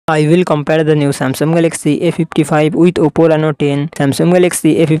I will compare the new Samsung Galaxy A55 with Oppo Reno 10. Samsung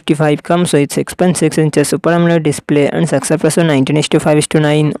Galaxy A55 comes with 6.6 inches Super AMOLED display and success ratio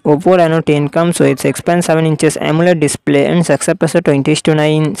 19:5:9. Oppo Reno 10 comes with 6.7 inches AMOLED display and success ratio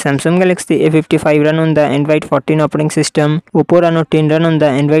 20:9. Samsung Galaxy A55 run on the Android 14 operating system. Oppo Reno 10 run on the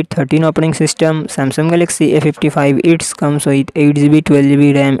Android 13 operating system. Samsung Galaxy A55 it comes with 8GB,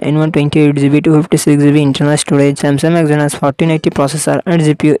 12GB RAM and 128GB, 256GB internal storage. Samsung Exynos 1480 processor and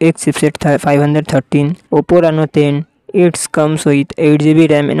GPU एक chipset 513. Oppo Reno 10 it comes with 8GB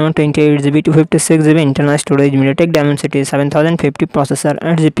RAM and 128GB, 256GB internal storage. MediaTek Dimensity 7050 processor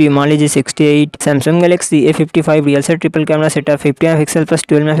and GPU Mali G68. Samsung Galaxy A55 real set triple camera setup 50MP plus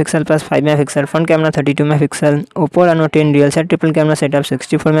 12MP plus 5MP front camera 32MP. Oppo Reno 10 real set triple camera setup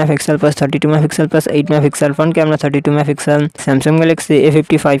 64MP plus 32MP plus 8MP front camera 32MP. Samsung Galaxy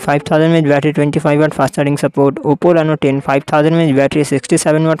A55 5000mAh battery 25W fast charging support. Oppo Reno 10 5000mAh battery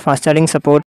 67W fast charging support.